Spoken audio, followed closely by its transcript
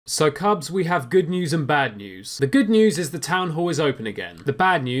So Cubs, we have good news and bad news. The good news is the town hall is open again. The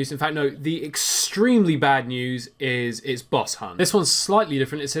bad news, in fact no, the extremely bad news is its boss hunt. This one's slightly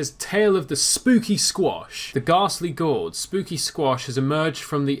different. It says Tale of the Spooky Squash. The ghastly gourd, Spooky Squash, has emerged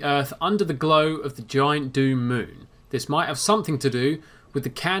from the earth under the glow of the giant doom moon. This might have something to do with the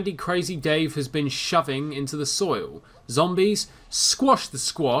candy crazy Dave has been shoving into the soil. Zombies, squash the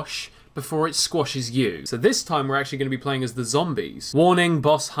squash before it squashes you. So this time we're actually going to be playing as the zombies. Warning,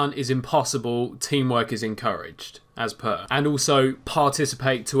 boss hunt is impossible, teamwork is encouraged, as per. And also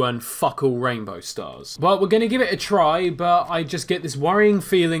participate to earn fuck all rainbow stars. Well, we're going to give it a try, but I just get this worrying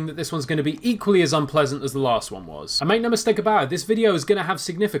feeling that this one's going to be equally as unpleasant as the last one was. And make no mistake about it, this video is going to have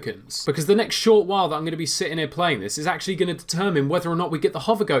significance, because the next short while that I'm going to be sitting here playing this is actually going to determine whether or not we get the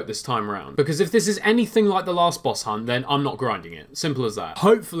hover goat this time around. Because if this is anything like the last boss hunt, then I'm not grinding it. Simple as that.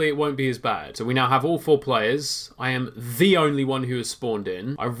 Hopefully it won't be as bad. So we now have all 4 players. I am the only one who has spawned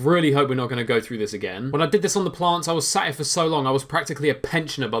in. I really hope we're not going to go through this again. When I did this on the plants, I was sat here for so long, I was practically a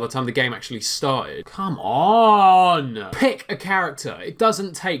pensioner by the time the game actually started. Come on! Pick a character. It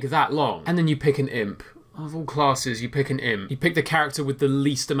doesn't take that long. And then you pick an imp. Of all classes, you pick an imp. You pick the character with the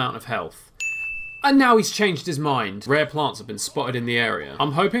least amount of health. And now he's changed his mind. Rare plants have been spotted in the area.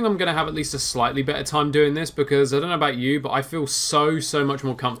 I'm hoping I'm going to have at least a slightly better time doing this because I don't know about you, but I feel so much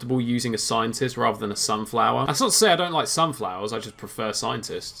more comfortable using a scientist rather than a sunflower. That's not to say I don't like sunflowers, I just prefer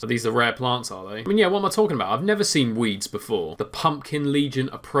scientists. Are these the rare plants, are they? I mean, yeah, what am I talking about? I've never seen weeds before. The pumpkin legion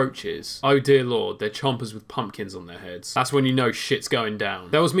approaches. Oh dear lord, they're chompers with pumpkins on their heads. That's when you know shit's going down.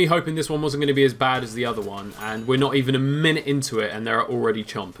 That was me hoping this one wasn't going to be as bad as the other one, and we're not even a minute into it and there are already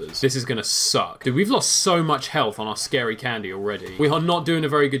chompers. This is going to suck. Dude, we've lost so much health on our scary candy already. We are not doing a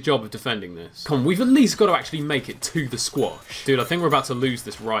very good job of defending this. Come on, we've at least got to actually make it to the squash. Dude, I think we're about to lose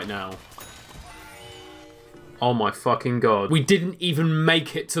this right now. Oh my fucking god. We didn't even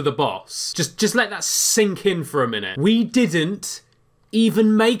make it to the boss. Just let that sink in for a minute. We didn't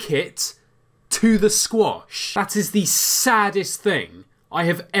even make it to the squash. That is the saddest thing I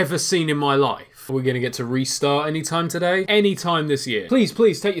have ever seen in my life. Are we going to get to restart anytime today? Anytime this year. Please,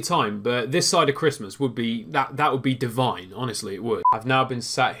 please take your time, but this side of Christmas would be, that would be divine. Honestly, it would. I've now been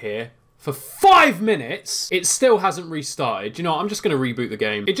sat here for 5 minutes. It still hasn't restarted. You know what? I'm just going to reboot the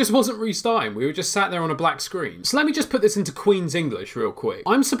game. It just wasn't restarting. We were just sat there on a black screen. So let me just put this into Queen's English real quick.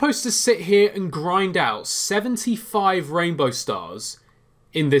 I'm supposed to sit here and grind out 75 rainbow stars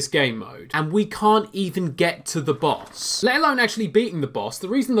in this game mode, and we can't even get to the boss, let alone actually beating the boss. The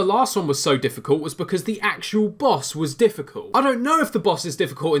reason the last one was so difficult was because the actual boss was difficult. I don't know if the boss is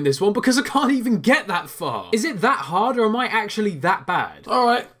difficult in this one because I can't even get that far. Is it that hard or am I actually that bad? All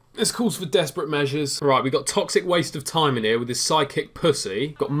right. This calls for desperate measures. Right, we got Toxic Waste of Time in here with his sidekick Pussy.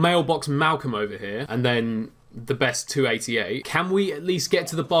 Got Mailbox Malcolm over here, and then the best 288. Can we at least get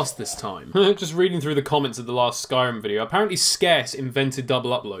to the boss this time? Just reading through the comments of the last Skyrim video. Apparently Scarce invented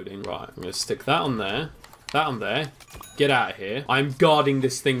double uploading. Right, I'm gonna stick that on there. That on there. Get out of here. I'm guarding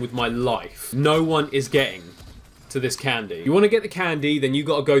this thing with my life. No one is getting to this candy. You want to get the candy, then you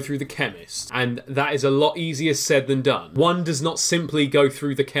got to go through the chemist. And that is a lot easier said than done. One does not simply go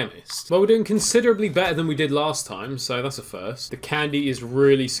through the chemist. Well, we're doing considerably better than we did last time, so that's a first. The candy is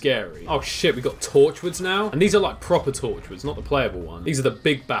really scary. Oh shit, we got Torchwoods now? And these are like proper Torchwoods, not the playable one. These are the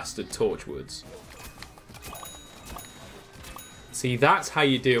big bastard Torchwoods. See, that's how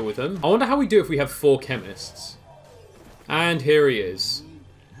you deal with them. I wonder how we do if we have 4 chemists. And here he is.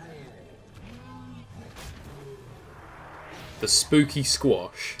 The spooky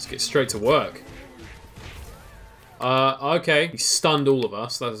squash. Let's get straight to work. Okay. He stunned all of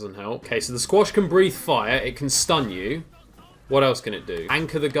us. That doesn't help. Okay, so the squash can breathe fire. It can stun you. What else can it do?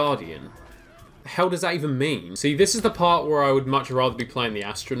 Anchor the Guardian. The hell does that even mean? See, this is the part where I would much rather be playing the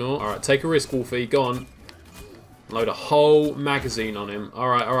astronaut. Alright, take a risk, Wolfy. Go on. Load a whole magazine on him.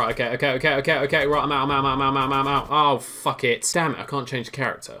 Alright, okay. Right, I'm out. Oh, fuck it. Damn it, I can't change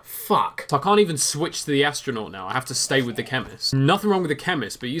character. Fuck. So I can't even switch to the astronaut now. I have to stay with the chemist. Nothing wrong with the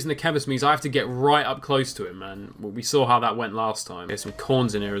chemist, but using the chemist means I have to get right up close to him, man. Well, we saw how that went last time. There's some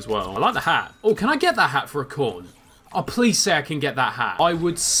corns in here as well. I like the hat. Oh, can I get that hat for a corn? Oh, please say I can get that hat. I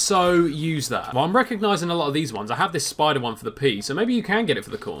would so use that. Well, I'm recognizing a lot of these ones. I have this spider one for the P, so maybe you can get it for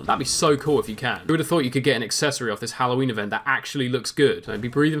the corn. That'd be so cool if you can. Who would have thought you could get an accessory off this Halloween event that actually looks good? Don't be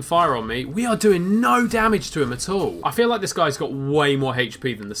breathing fire on me. We are doing no damage to him at all. I feel like this guy's got way more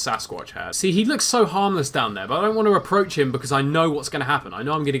HP than the Sasquatch has. See, he looks so harmless down there, but I don't want to approach him because I know what's going to happen. I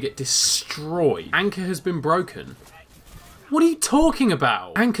know I'm going to get destroyed. Anchor has been broken. What are you talking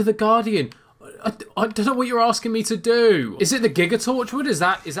about? Anchor the Guardian. I don't know what you're asking me to do. Is it the Giga Torchwood? Is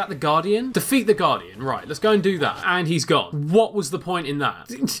that the Guardian? Defeat the Guardian. Right, let's go and do that. And he's gone. What was the point in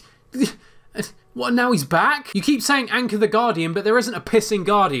that? What, now he's back? You keep saying anchor the Guardian, but there isn't a pissing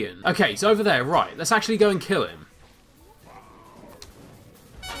Guardian. Okay, he's over there. Right, let's actually go and kill him.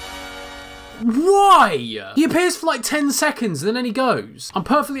 Why? He appears for like 10 seconds and then he goes. I'm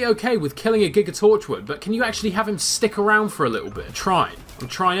perfectly okay with killing a Giga Torchwood, but can you actually have him stick around for a little bit? I'm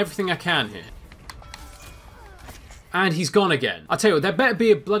trying everything I can here. And he's gone again. I tell you what, there better be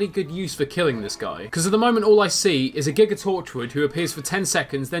a bloody good use for killing this guy. Because at the moment all I see is a Giga Torchwood who appears for 10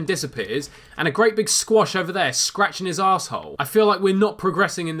 seconds, then disappears, and a great big squash over there scratching his asshole. I feel like we're not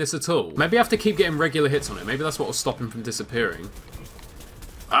progressing in this at all. Maybe I have to keep getting regular hits on it. Maybe that's what will stop him from disappearing.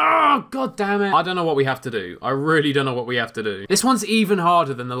 Oh, god damn it. I don't know what we have to do. I really don't know what we have to do. This one's even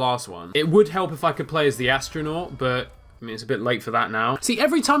harder than the last one. It would help if I could play as the astronaut, but I mean, it's a bit late for that now. See,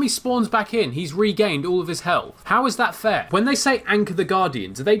 every time he spawns back in, he's regained all of his health. How is that fair? When they say anchor the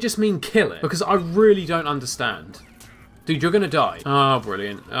Guardian, do they just mean kill it? Because I really don't understand. Dude, you're gonna die. Oh,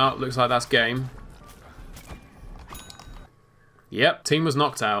 brilliant. Oh, looks like that's game. Yep, team was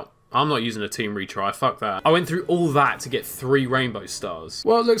knocked out. I'm not using a team retry, fuck that. I went through all that to get 3 rainbow stars.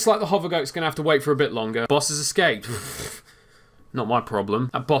 Well, it looks like the Hovergoat's gonna have to wait for a bit longer. Boss has escaped. Not my problem.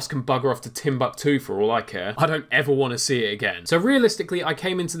 That boss can bugger off to Timbuktu for all I care. I don't ever want to see it again. So realistically, I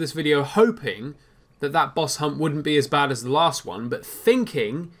came into this video hoping that that boss hunt wouldn't be as bad as the last one, but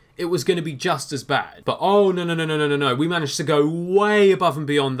thinking it was going to be just as bad. But oh, no. We managed to go way above and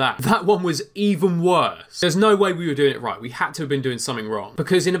beyond that. That one was even worse. There's no way we were doing it right. We had to have been doing something wrong.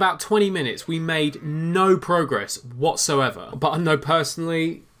 Because in about 20 minutes, we made no progress whatsoever. But I know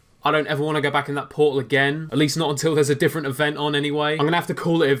personally, I don't ever want to go back in that portal again. At least not until there's a different event on anyway. I'm going to have to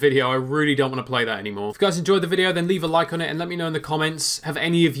call it a video. I really don't want to play that anymore. If you guys enjoyed the video, then leave a like on it and let me know in the comments. Have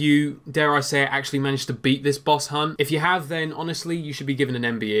any of you, dare I say it, actually managed to beat this boss hunt? If you have, then honestly, you should be given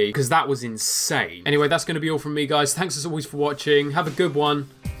an MBE because that was insane. Anyway, that's going to be all from me, guys. Thanks as always for watching. Have a good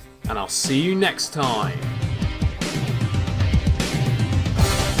one, and I'll see you next time.